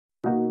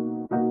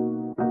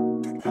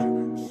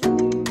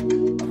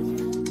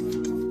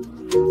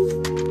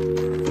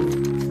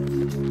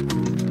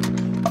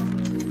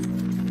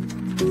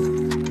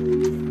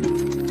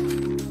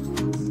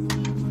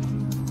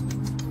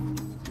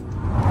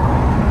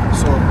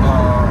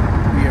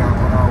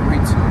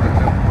to the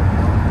airport.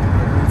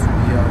 We're going to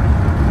Diani.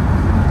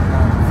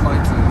 And the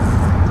flight is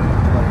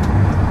like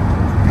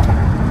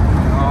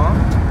an hour.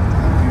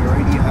 And we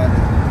already had a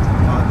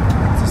bad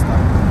to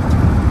start.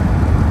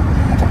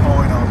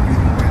 Oh, and our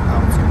breathing went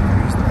out, so we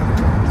restarted.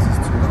 This is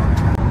too loud.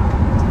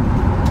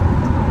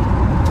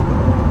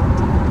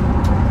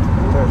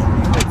 That's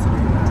really hot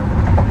today, man.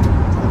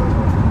 I don't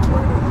know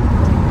why they're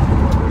doing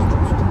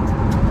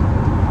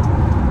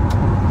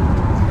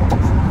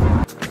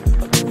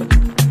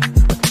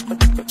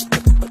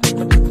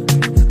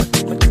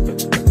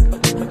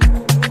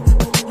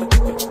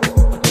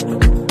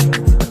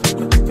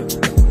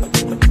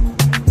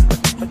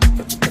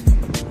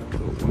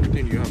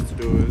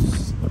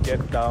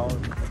down.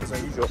 It's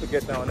unusual to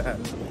get down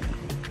and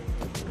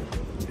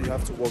you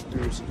have to walk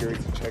through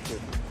security check-in.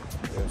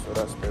 Yeah, so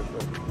that's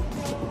perfect.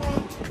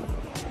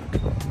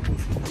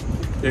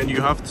 Then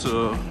you have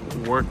to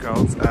work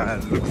out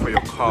and look for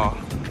your car,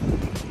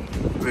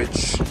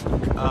 which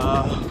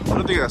I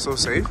don't think that's so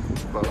safe,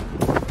 but it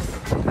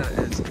kind of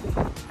is.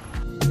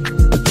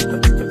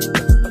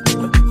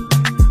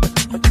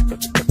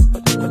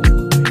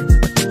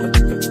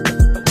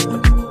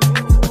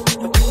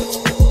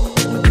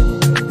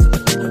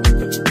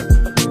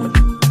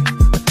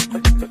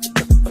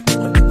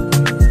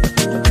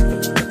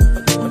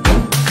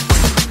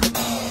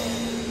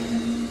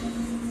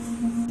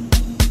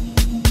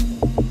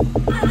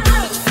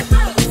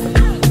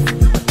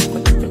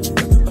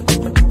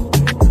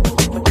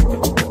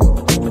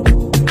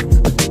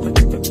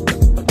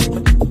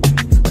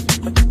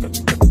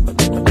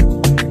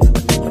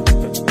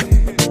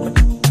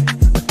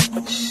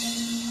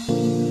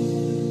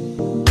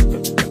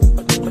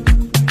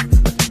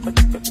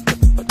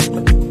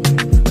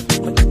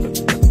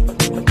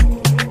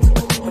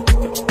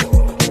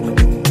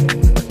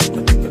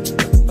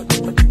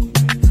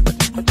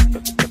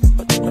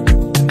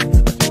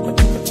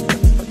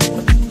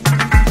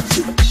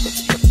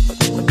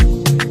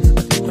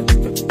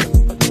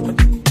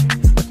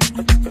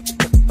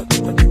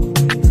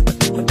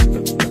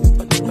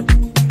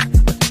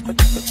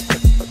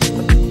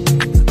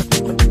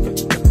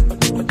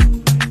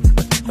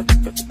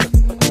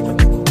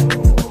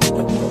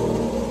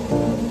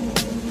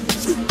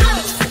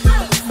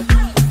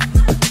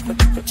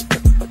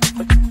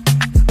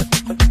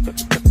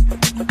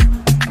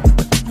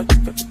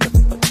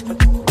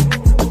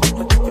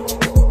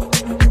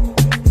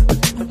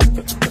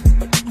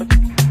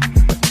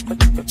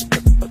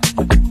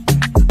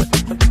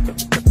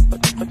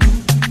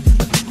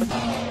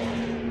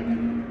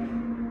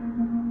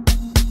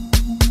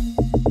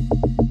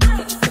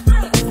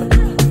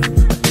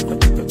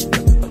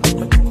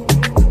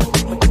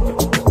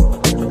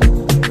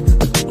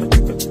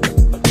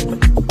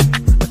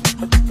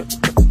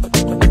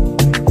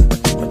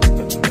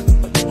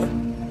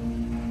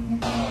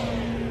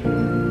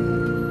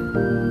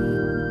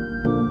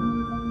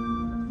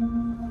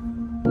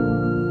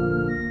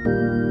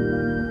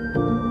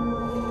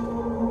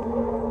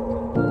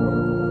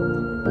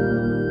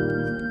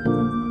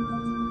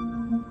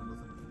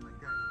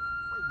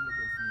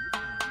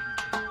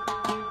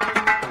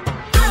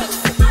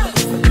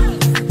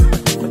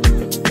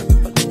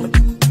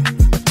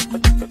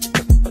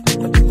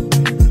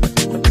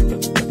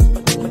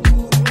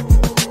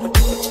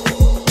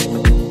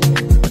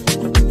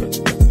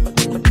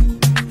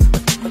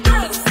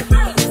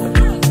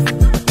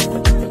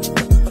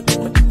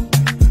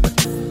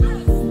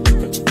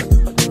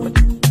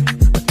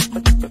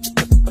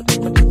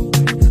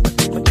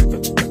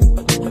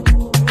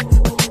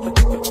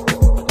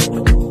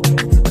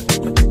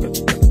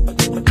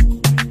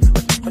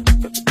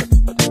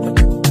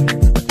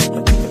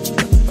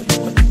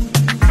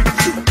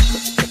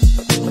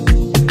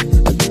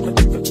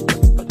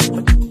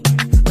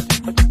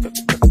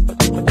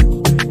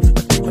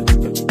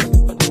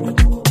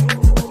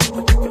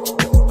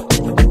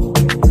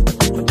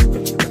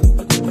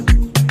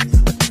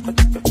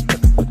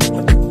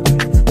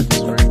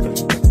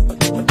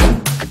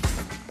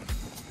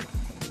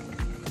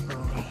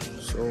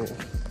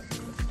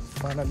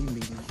 Finally made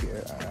it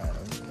here, and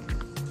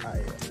I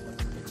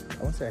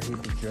won't say I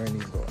hate the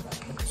journey, but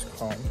it's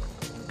calm.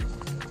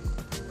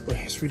 But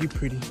it's really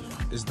pretty.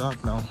 It's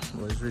dark now,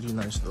 but it's really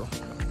nice though.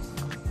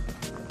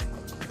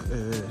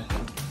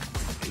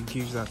 It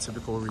gives that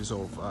typical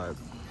resort vibe,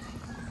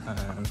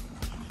 and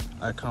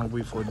I can't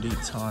wait for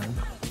daytime.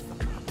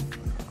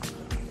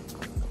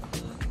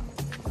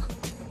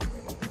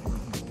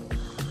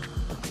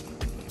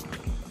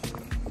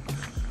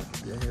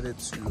 We're headed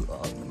to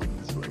our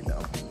rooms right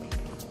now.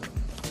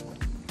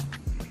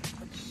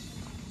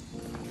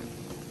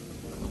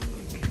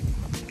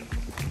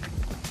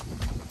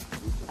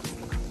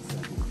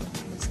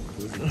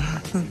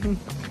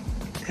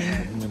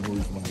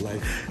 Memories of my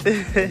life.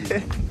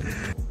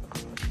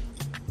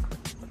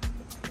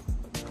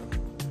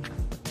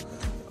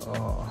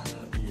 Oh,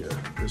 yeah,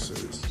 this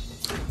is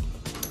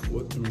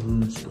what the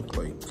rooms look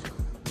like.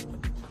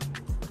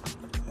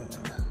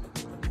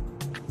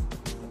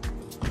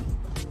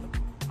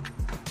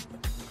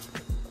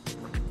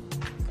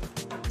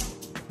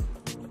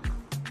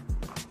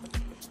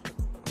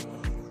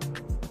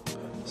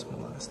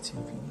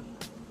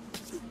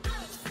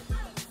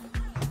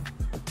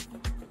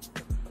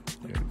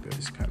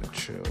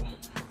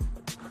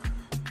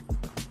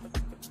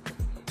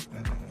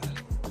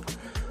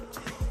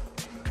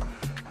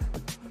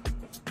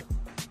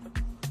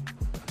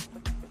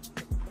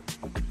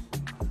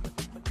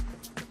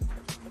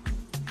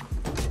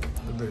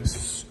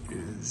 This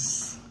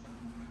is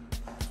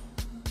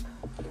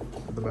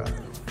the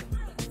bathroom.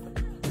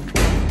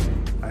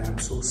 I am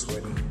so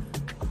sweaty.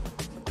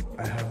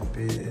 I have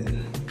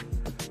been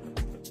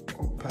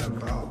up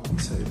about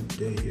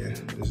today. Yeah,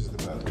 this is the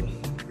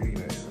bathroom.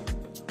 Really nice.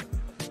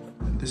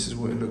 And this is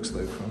what it looks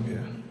like from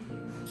here.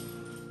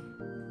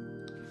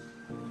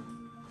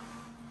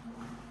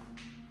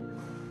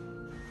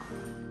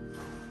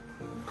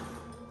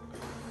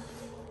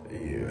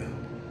 Yeah,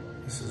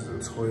 this is the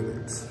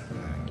toilet.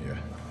 And yeah,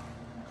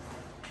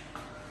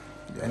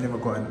 I never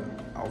got an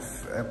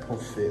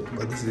airport fit,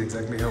 but this is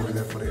exactly how we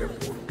left for the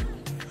airport.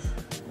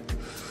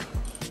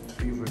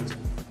 Favorite.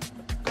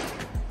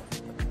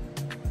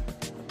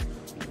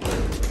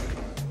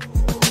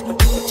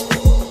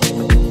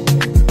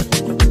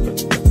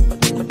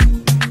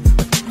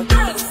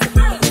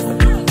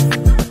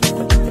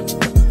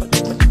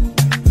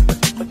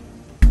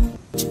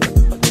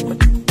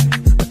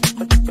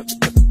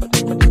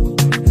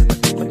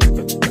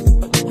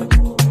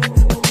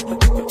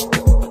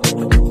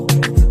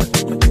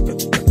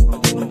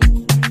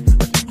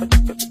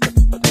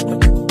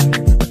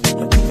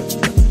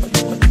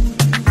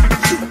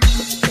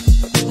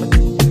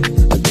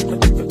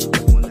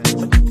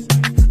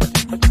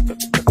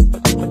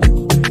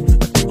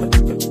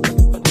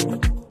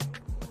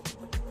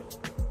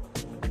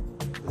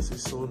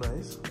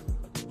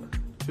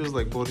 Feels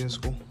like boarding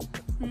school.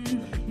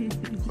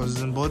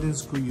 Because in boarding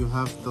school you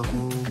have the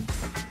whole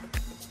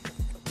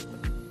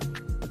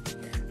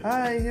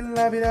hi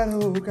la vida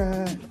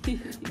loca.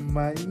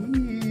 My,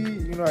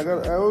 you know,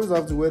 I always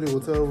have to wear the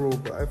hotel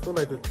robe, but I feel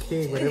like a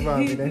king whenever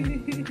I'm in there.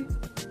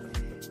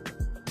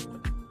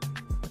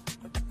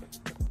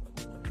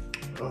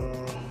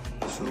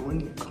 So when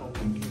you come,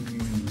 we give you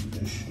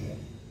this shit.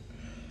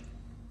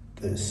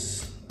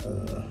 This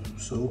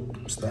soap,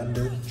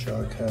 standard,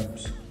 shower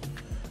caps,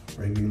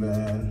 regular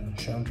and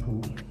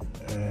shampoo.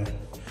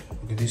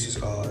 Okay, this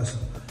is ours.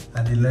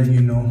 And they let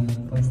you know,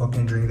 don't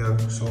fucking drink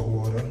that salt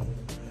water.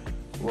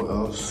 What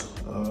else?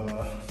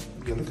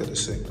 Yeah, look at the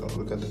sink though,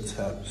 look at the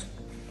taps.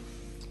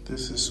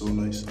 This is so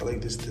nice. I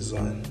like this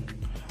design.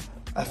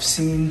 I've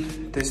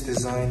seen this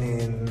design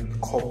in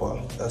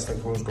copper, that's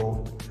like rose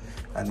gold,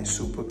 and it's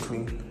super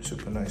clean,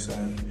 super nice.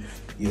 And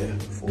yeah,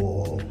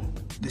 for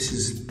this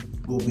is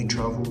what we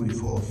travel with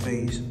for our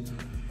face.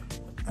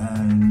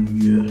 And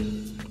yeah,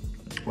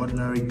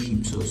 ordinary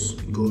keeps us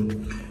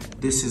good.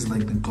 This is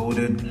like the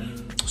golden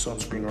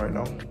sunscreen right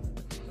now.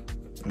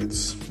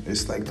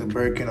 It's like the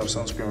Birkin of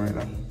sunscreen right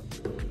now.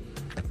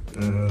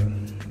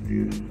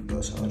 Yeah,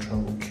 that's our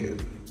travel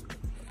kit.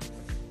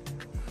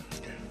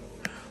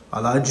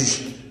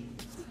 Allergy.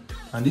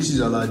 And this is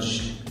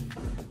allergy.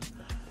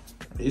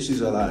 This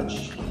is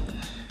allergy.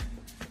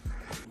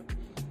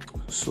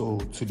 So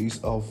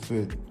today's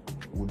outfit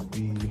would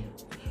be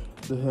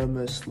the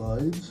Hermes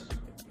slides,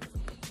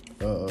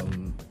 the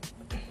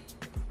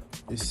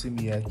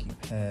Simiaki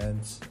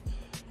pants,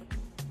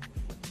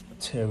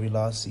 Terry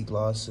Lassie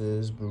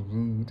glasses,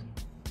 Barood,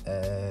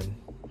 and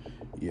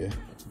yeah,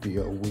 the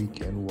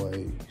Awake and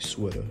White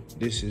sweater.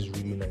 This is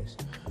really nice.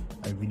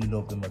 I really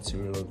love the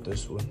material of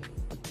this one.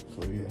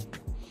 So yeah,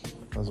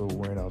 that's what we're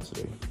wearing out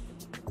today.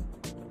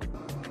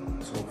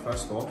 So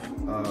first off,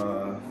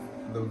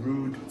 the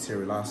Rude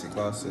Terry Lassie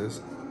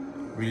glasses.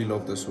 Really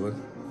love this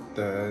one.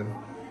 Then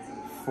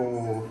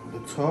for the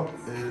top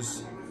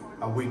is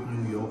Awake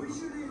New York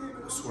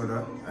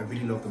sweater. I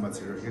really love the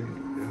material.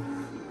 Yeah.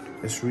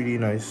 It's really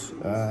nice.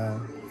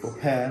 For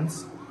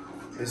pants,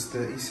 it's the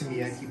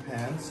Isimiaki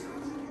pants.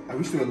 I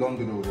wish they were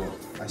longer though,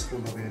 but I still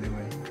love it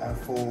anyway. And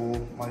for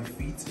my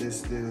feet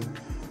is the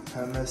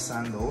Hermes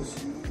sandals.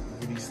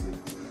 Really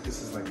slick.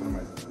 This is like one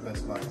of my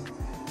best buys.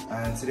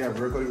 And today I've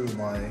recorded with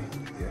my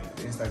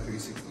the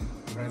Insta360.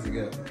 I'm trying to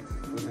get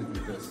footage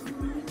with this.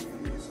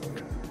 So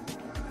yeah.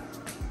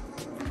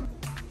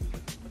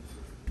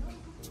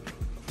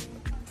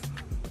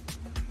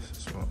 This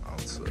is what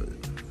outside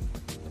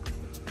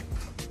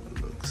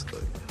looks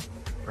like.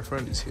 My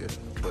friend is here,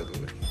 by the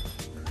way.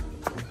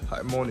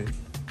 Hi, morning.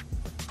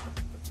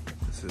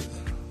 This is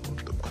what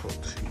the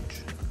cottage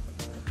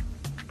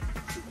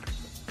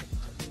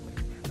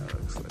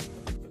looks like.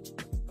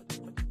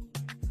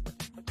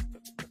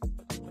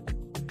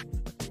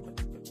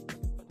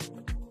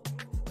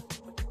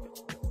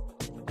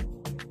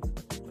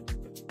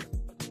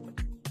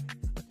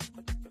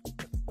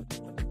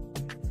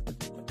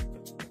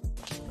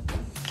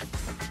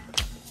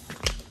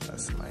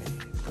 That's my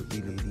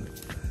baby lady.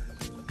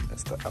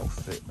 That's the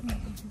outfit.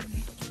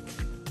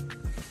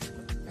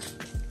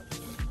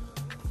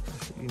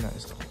 Really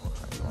nice.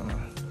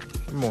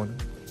 Good morning.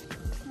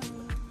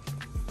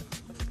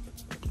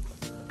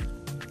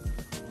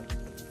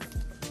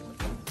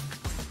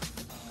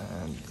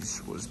 And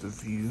this was the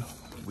view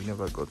we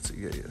never got to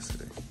get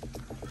yesterday.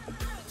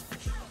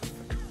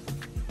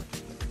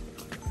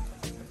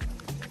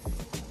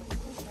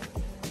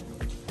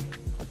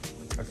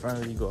 I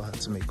finally got her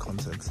to make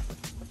content.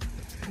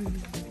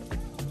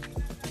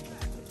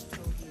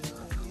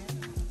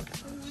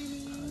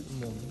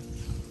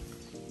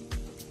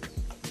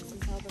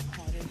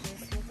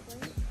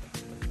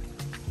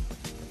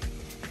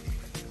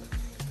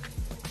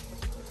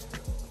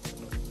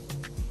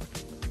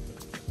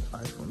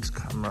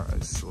 camera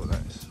is so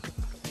nice.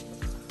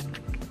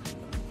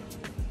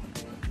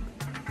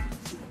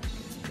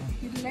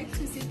 You'd like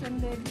to sit on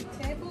the big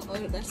table, or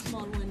that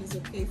small one is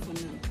okay for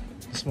now?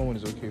 The small one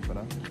is okay for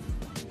now.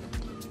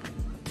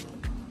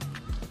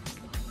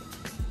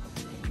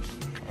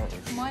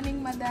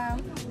 Morning, madam.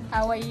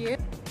 How are you?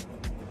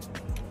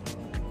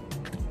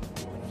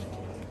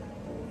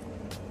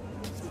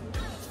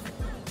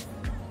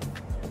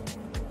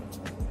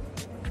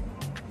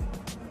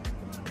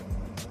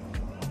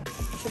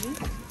 Chili?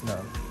 No.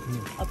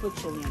 I'll put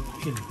chili on that.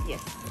 Chili.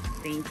 Yes.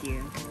 Thank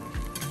you.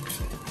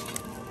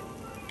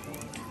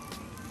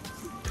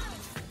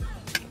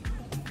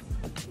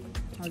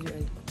 How's your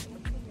egg?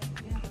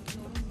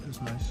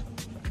 It's nice.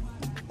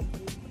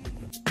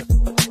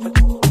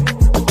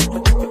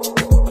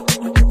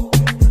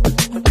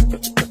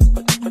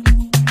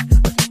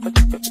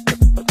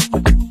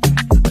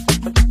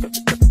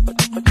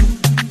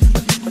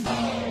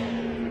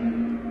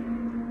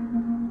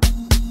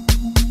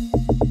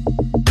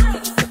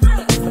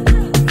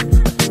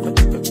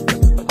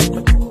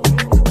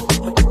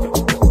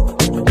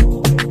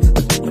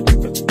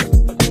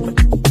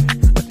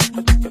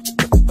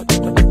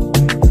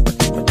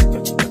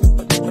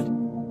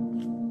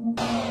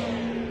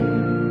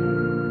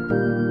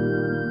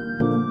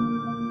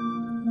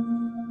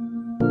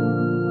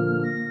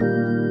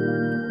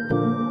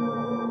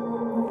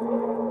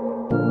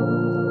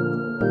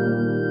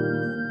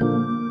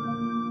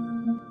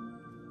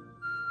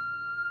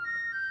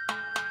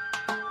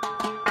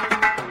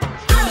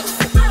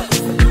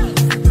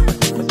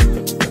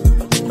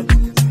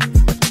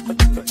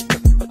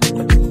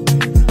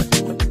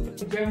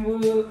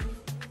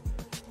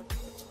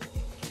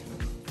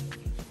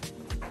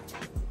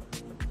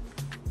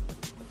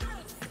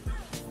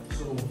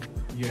 So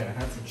yeah, I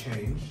had to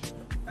change,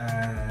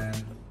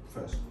 and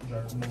first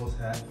drag Mo's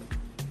hat.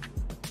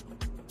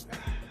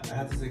 I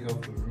had to take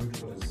off the root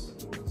because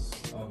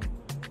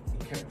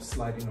it kept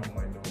sliding on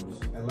my nose.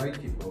 I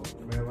like it, but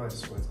whenever I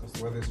sweat, because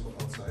the weather is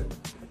outside,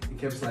 it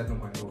kept sliding on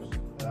my nose.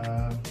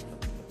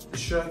 The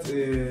shirt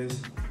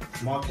is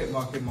Market.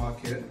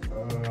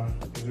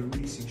 It's a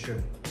really sick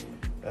shirt.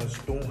 That's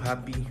don't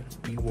happy,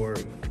 be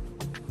worried.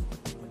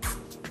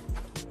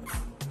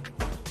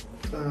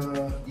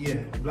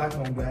 Yeah, black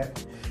on black.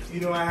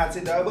 You know, I had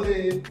to double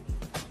it.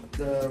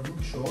 The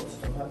root shorts,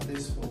 I've had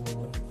this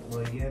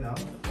for a year now.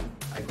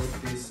 I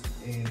got this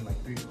in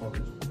like 3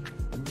 colors.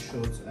 Root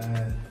shorts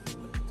and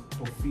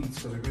for feet,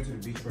 because we're going to the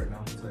beach right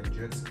now to like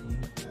jet ski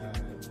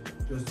and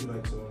just do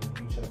like some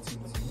beach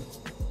activity.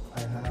 I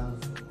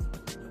have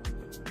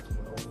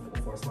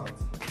for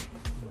slats.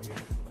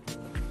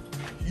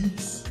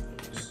 Peace.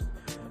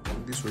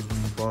 This was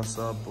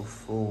Mombasa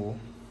before.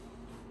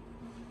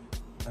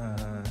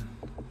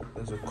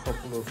 There's a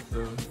couple of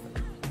them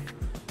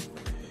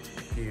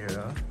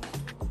here.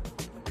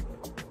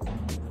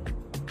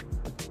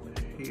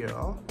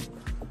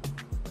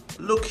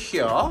 Look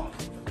here.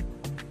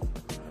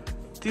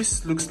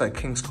 This looks like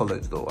King's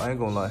College though, I ain't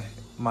gonna lie.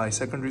 My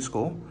secondary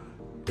school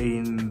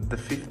in the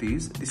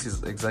 50s, this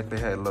is exactly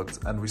how it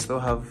looked, and we still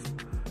have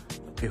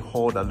a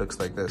hall that looks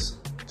like this,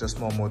 just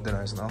more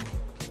modernized now.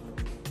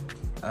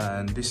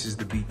 And this is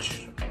the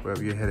beach where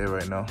we're headed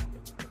right now.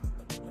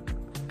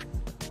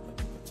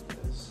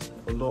 There's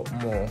a lot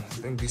more. I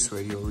think these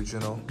were the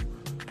original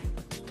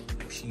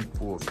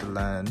people of the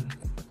land.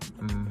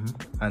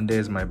 And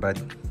there's my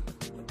body.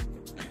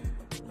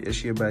 Yeah,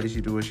 she a body, she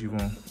do what she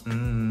want. You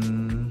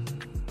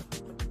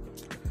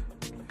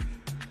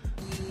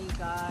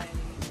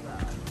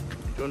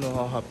don't know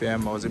how happy I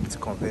am. I was able to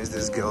convince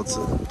this girl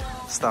to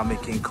start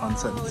making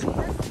content. I don't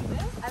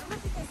know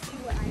if you can see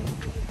what I am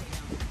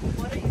seeing.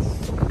 What are you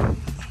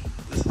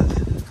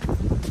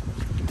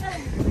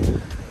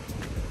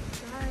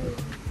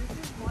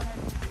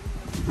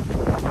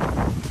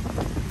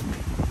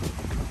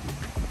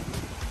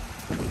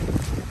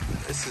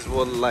This is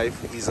what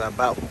life is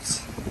about.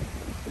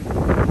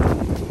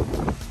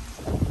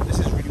 This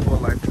is really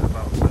what life is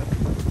about, man.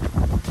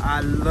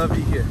 I love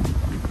it here.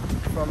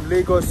 From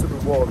Lagos to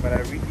the world, man.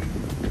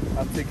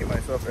 I'm taking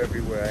myself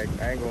everywhere.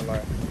 I ain't gonna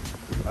lie.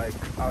 Like,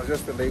 I was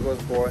just a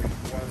Lagos boy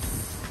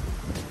once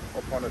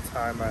upon a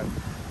time, and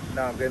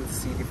now I'm getting to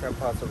see different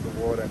parts of the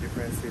world and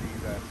different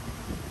cities, and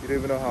you don't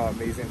even know how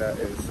amazing that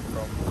is.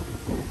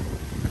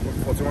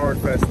 For tomorrow's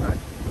first night.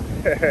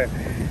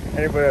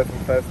 Anybody that's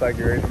from first night,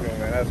 you already know,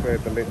 man. That's where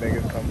the late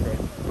niggas come from.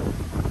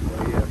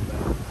 But yeah,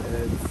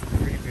 man. It's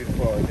pretty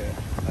beautiful out here.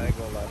 I ain't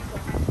gonna lie.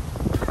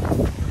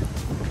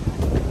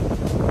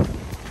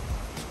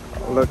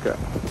 Look at.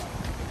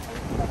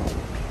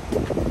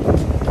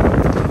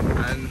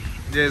 And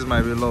there's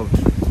my beloved.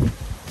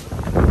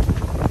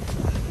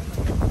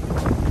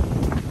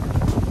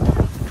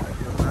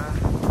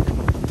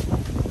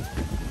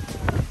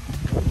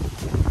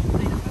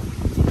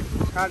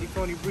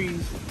 California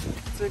breeze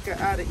took her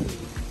out of heat.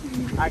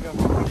 I got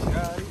my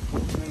shot.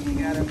 You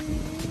got him.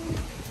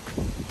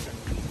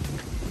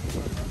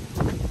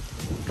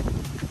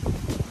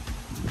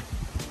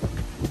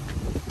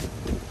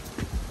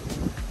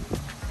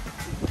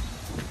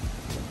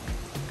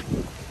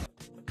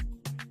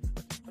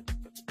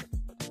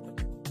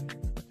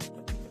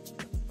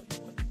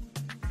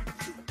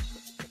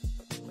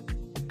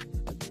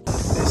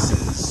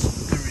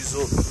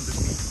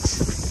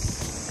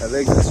 My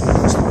legs are so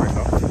messed up right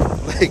now.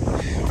 Like,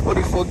 what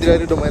the fuck did I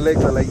do to my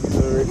legs are like this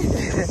already?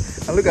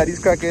 And look at these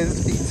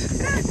crackers' feet.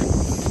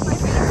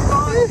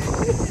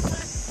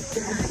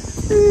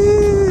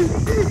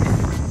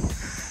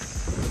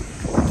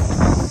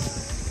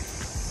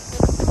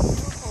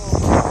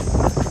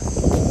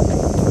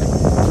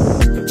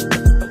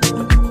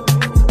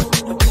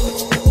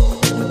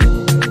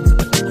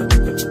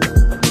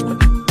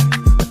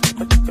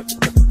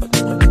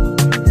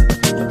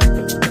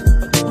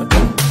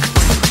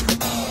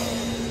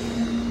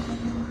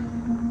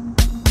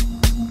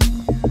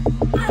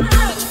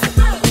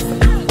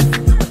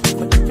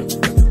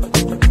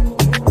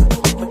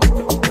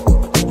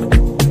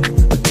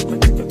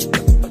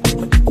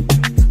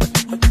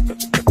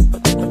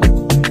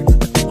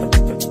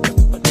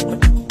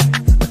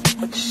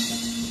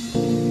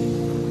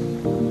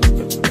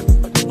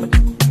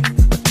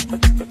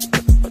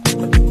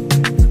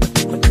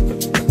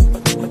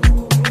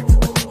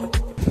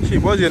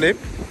 What's your name?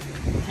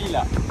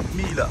 Mila.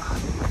 Mila.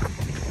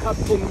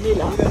 Captain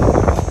Mila.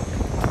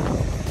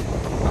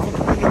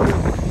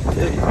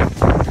 Hey.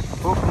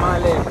 Bob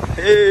Marley.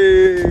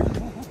 Hey.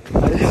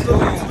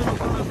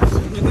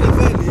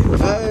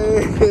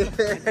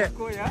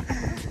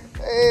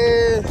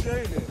 Hey.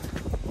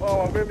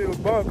 Oh, maybe we'll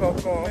born come.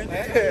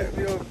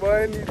 We will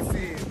born it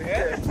scene.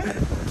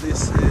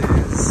 This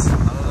is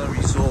another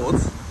resort,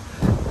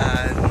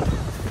 and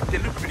they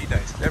look really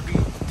nice. Every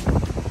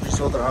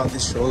resort around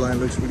this shoreline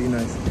looks really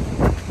nice.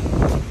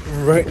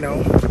 Right now,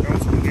 we're going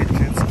to get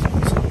jet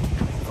skis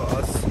for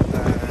us,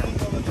 and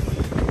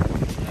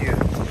yeah,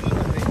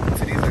 today's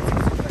activity is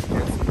like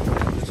jet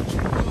skis,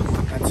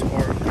 and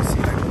tomorrow we'll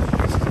see like other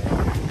places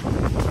around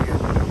here. Yeah,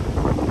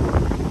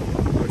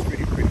 but it's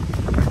really pretty.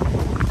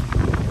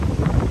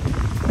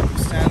 The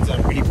sands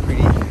are really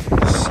pretty.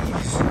 The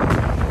sea's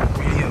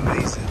really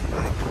amazing.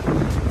 Like,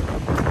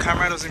 the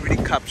camera doesn't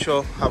really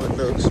capture how it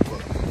looks,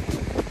 but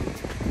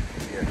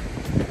yeah,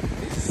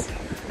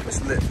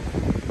 it's lit.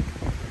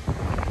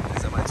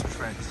 These are my two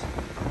friends.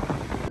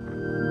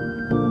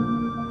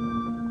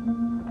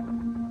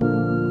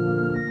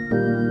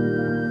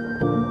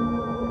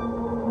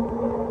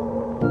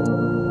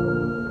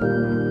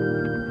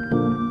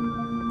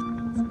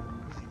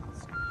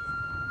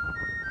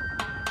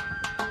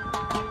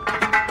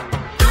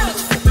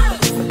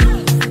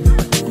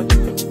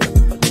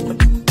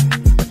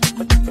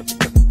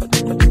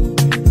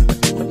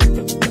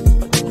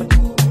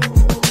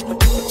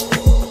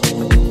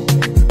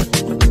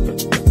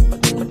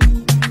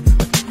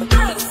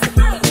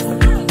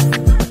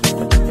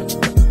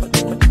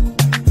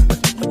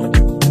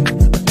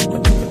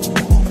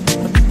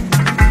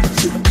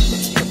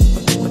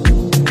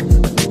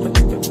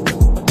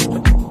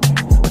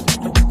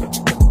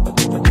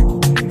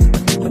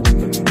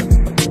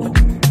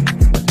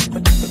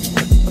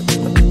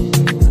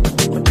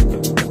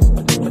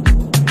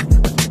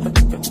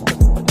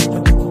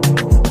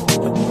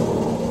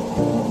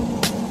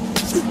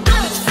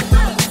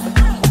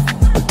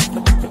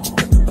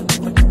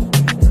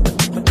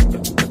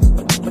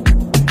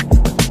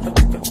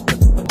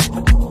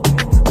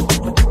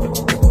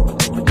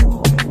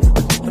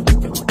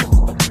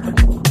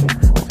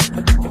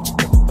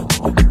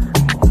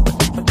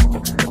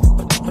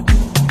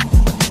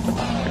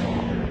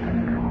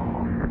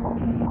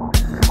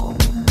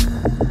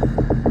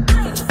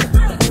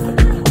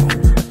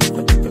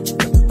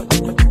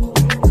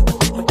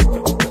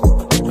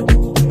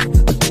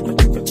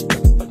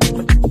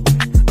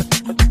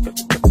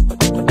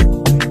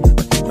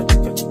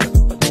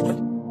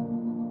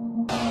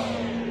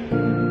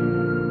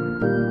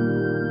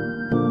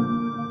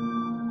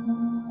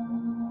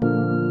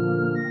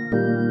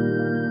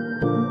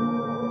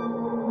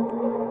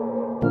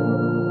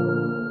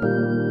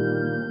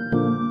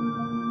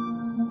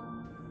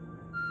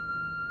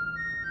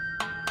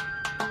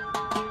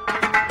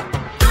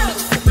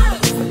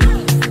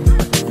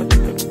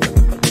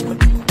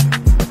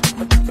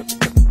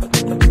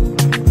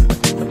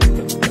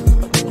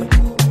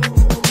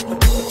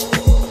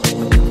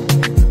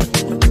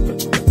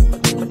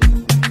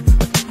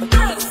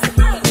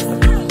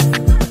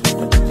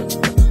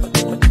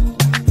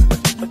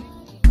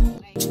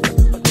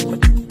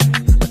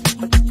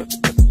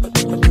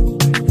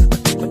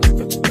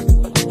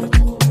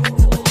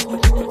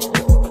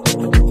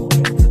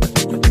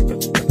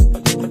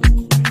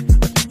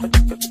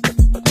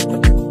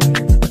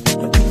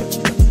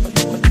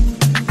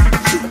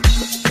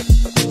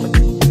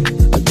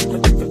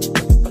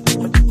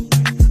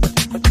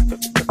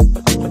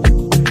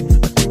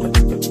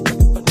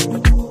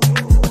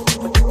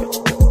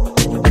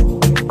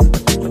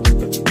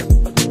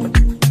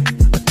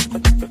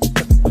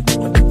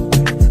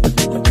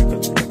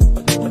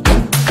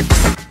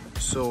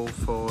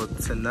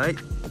 Tonight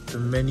the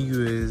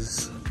menu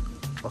is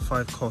a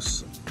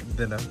 5-course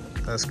dinner.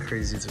 That's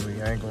crazy to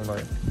me, I ain't gonna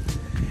lie,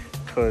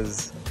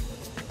 because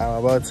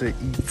I'm about to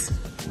eat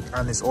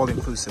and it's all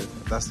inclusive.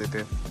 That's the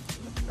thing.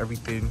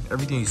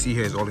 Everything you see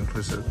here is all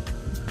inclusive.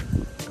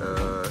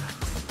 I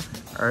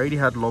already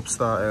had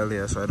lobster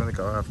earlier, so I don't think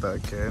I'll have that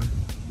again.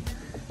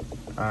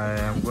 I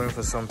am going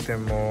for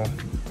something more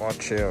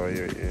chill.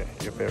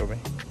 You feel me?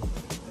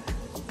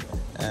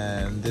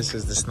 And this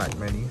is the snack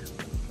menu.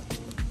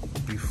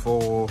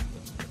 Before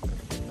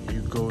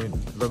you go in,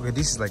 look,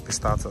 this is like the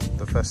starter,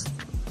 the first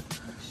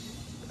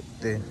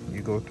thing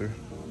you go through.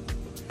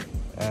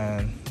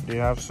 And they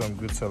have some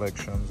good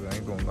selections. I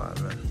ain't gonna lie,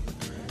 man.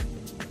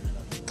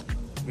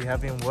 We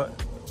having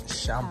what?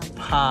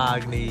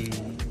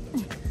 Champagne.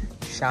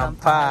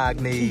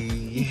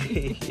 Champagne.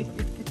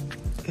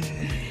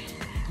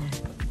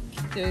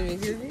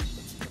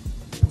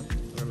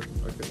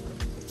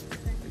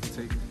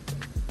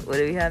 What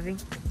are we having?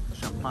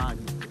 Champagne.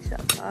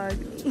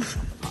 Champagne.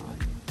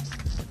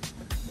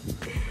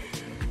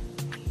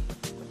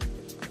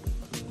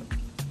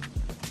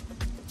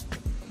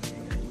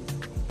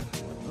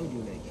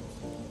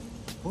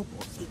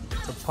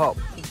 It's a pop.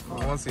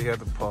 I want to hear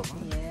the pop.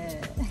 Yeah.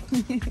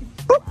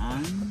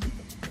 1,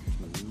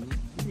 2,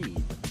 3.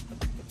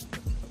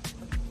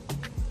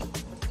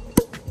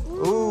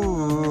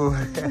 Ooh.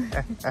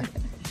 Nice.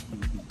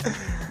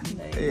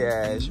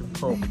 Yeah, it should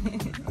pop.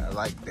 I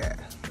like that.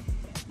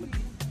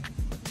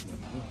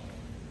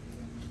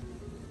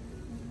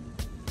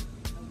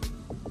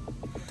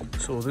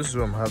 So this is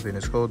what I'm having.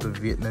 It's called the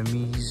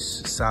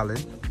Vietnamese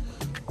salad.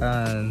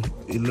 And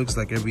it looks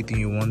like everything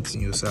you want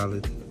in your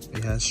salad.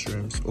 It has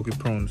shrimps, okay,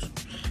 prawns,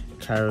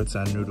 carrots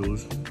and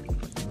noodles.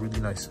 Really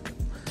nice.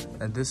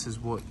 And this is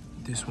what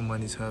this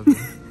woman is having.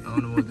 I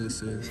don't know what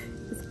this is.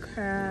 It's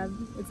crab.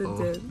 It's a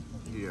dip.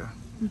 Yeah.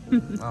 I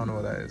don't know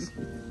what that is.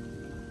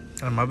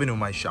 I'm having with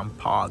my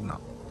champagne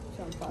now.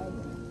 Champagne.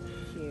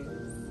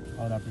 Cheers.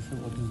 I would appreciate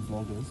what this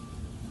vlog is.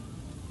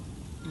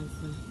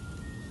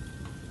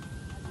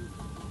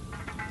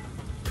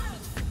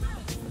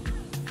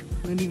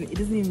 It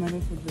doesn't even matter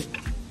for the.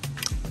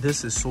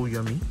 This is so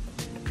yummy.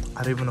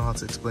 I don't even know how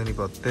to explain it,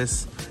 but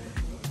this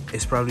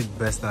is probably the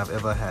best thing I've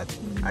ever had.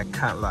 I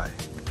can't lie.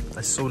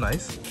 It's so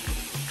nice.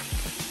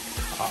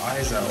 Our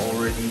eyes are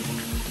already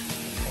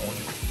on.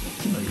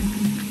 Like,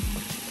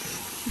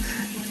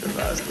 the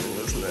last one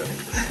was left.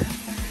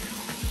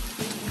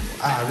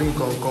 Ah, ring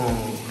kong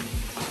kong.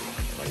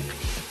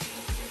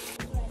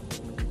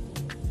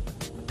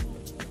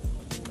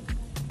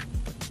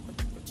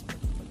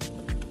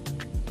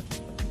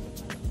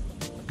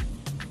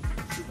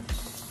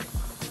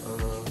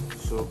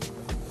 So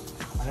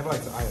I never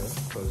like to iron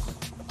because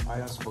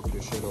irons fuck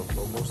your shit off,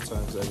 but most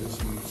times I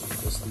just use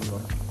the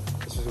steamer,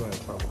 especially when I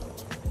travel.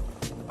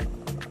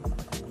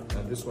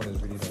 And this one is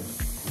really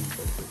nice. Really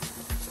perfect.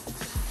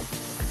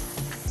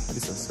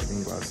 These are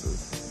 7 glasses.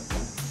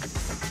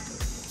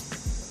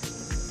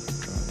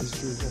 This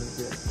tree is gonna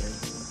get me.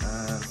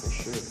 And for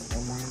sure,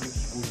 I'm wearing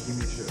this school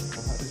gimme shirt.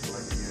 I've had this for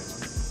like a year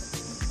now.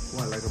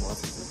 What I like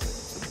about it is that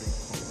it's a big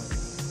color.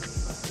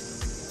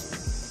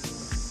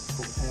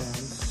 For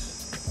pants.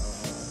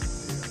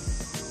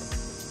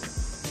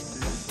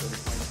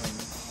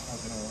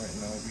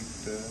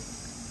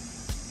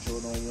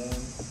 Jordan 1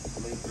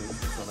 Lakers,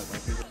 so like my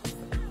favorite.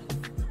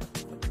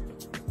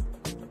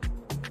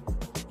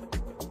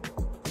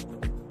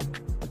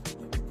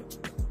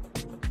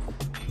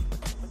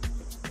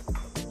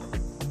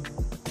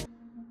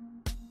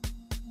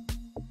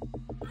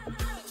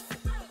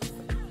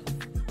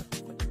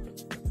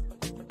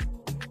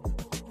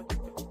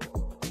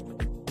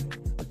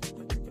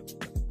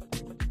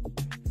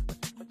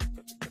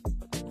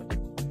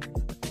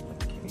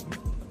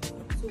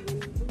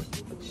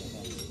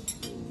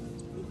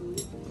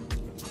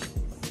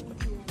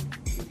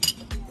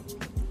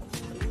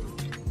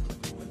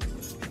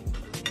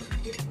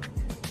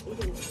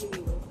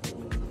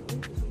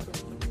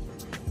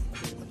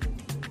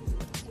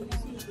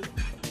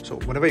 So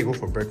whenever you go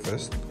for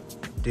breakfast,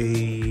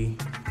 they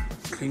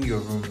clean your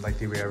room, like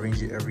they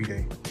rearrange it every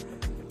day.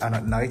 And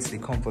at night, they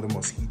come for the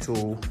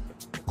mosquito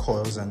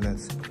coils and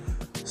nets.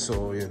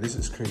 So yeah, this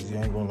is crazy,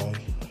 I ain't gonna lie.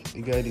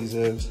 The guy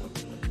deserves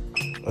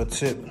a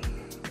tip.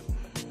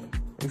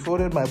 He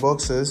folded my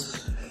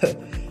boxes.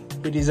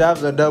 He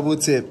deserves a double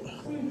tip.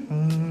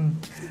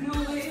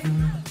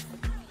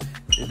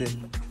 He did.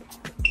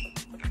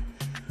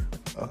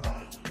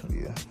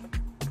 Yeah.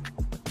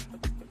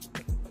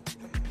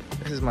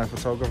 This is my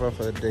photographer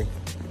for the day.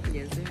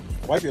 Yes, sir.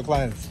 Wipe your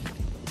clients.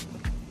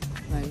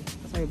 Right.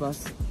 Sorry,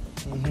 boss.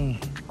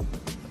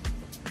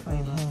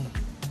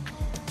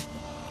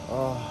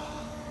 Oh.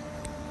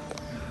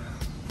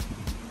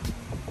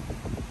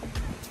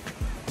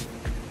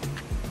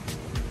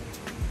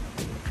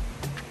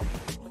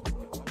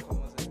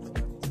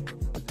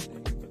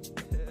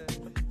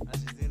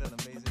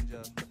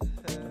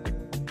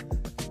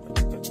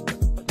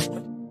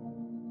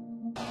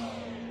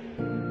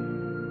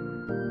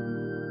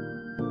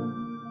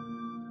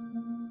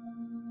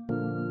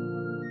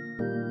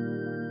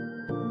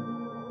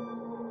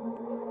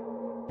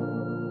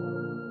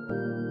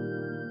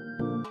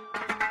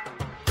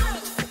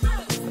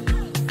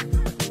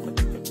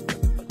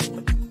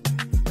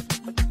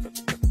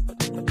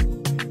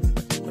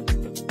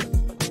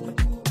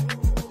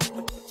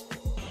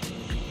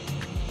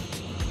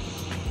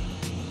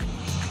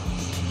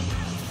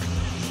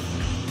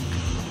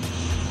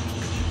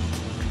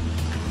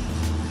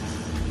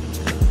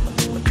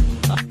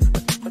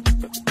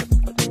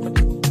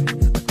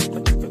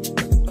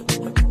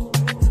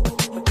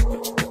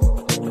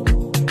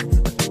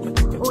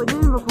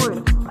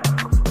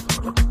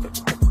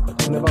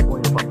 never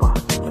born your papa.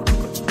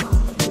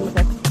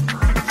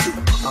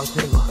 I'll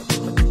tell you.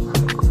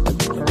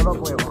 I never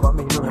born your papa,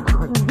 me, you know.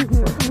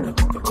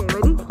 Okay,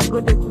 ready? Go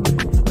take me.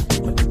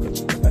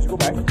 Let's go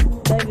back.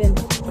 Dive in.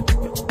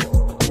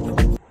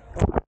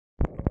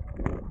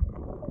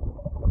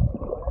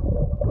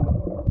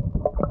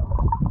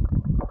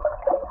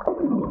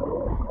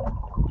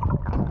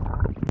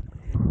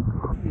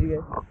 You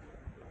get?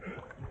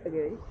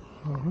 Okay.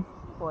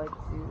 4, 2.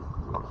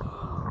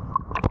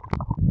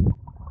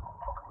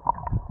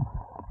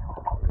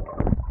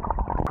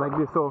 Like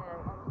this, so.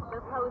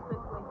 That's how it's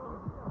meant to be.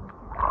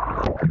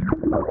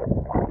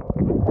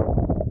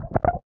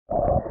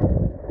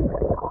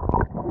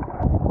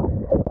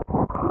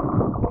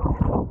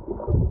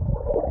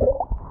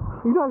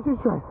 You know, I should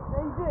try. I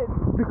did.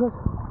 Because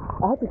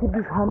I have to keep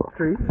this hand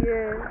straight.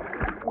 Yeah.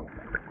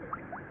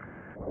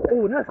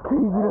 Oh, that's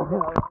crazy.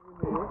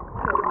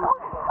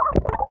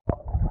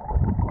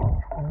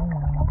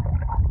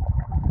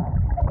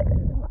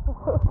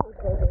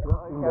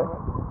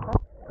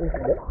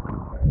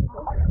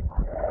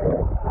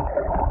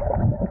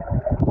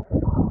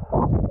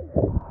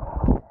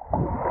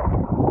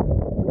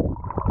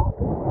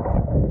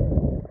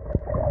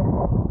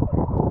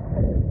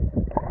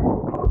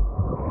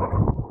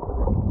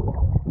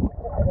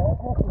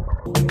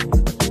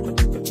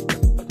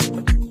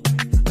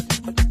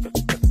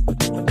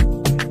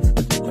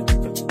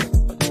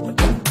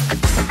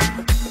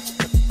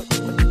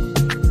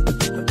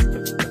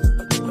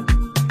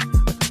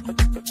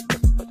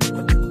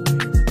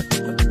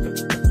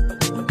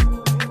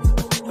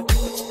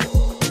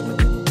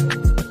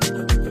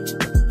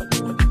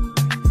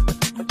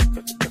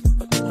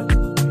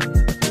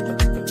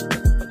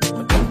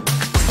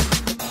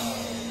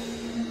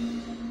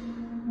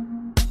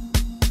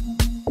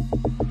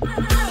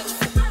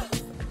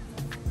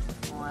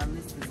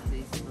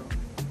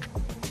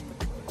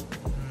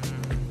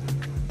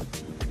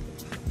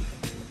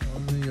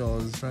 I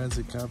was trying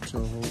to capture a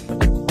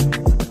whole.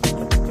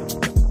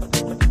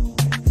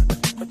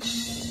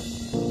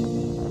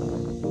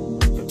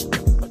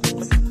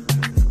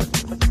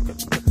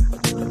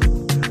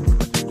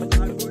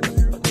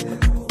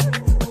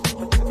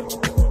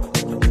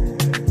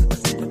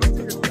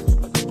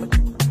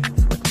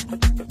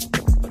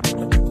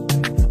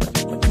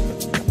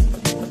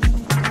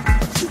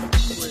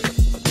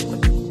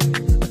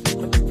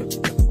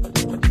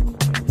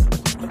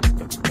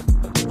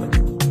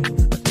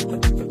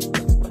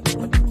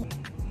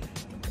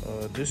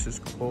 This is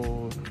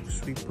called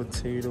sweet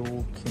potato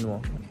quinoa.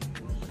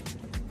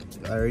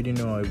 I already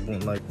know I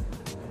won't like.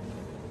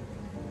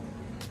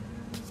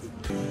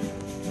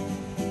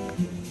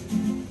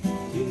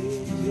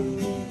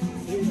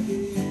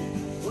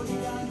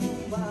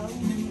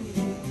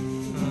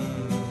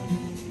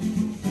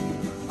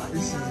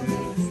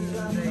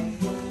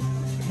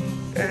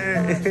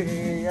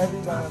 Hey, I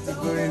didn't have to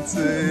go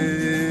into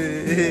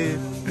it.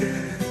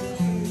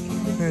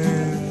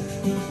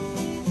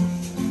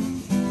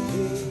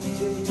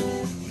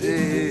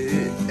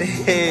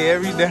 Hey,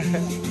 every day.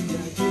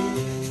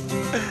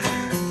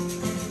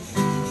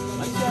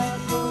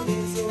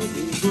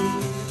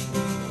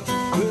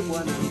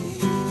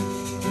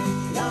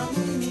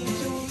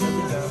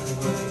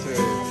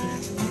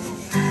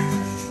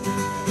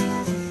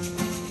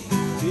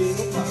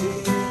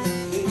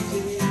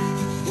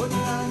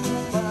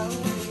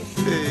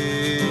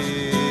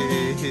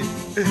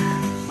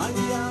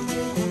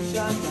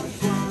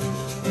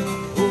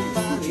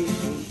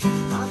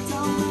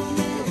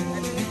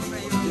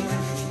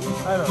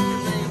 I know.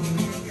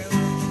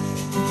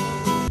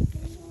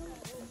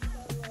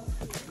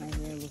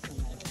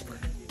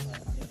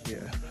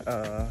 Yeah,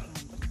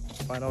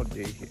 final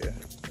day here.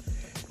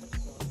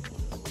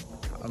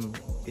 I'm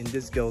in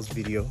this girl's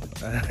video.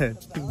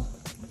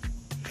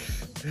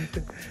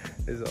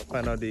 It's a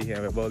final day here.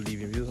 I'm about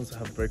leaving. We just want to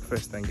have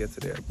breakfast and get to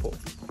the airport.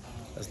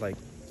 It's like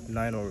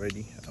 9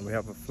 already, and we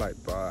have a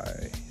flight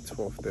by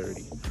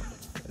 12:30.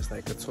 It's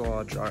like a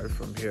 2-hour drive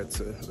from here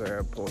to the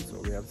airport,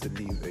 so we have to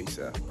leave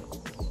ASAP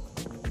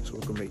so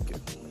we can make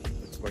it.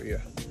 But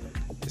yeah,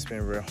 it's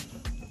been real.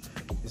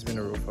 It's been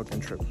a real fucking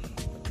trip.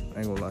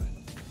 I ain't gonna lie.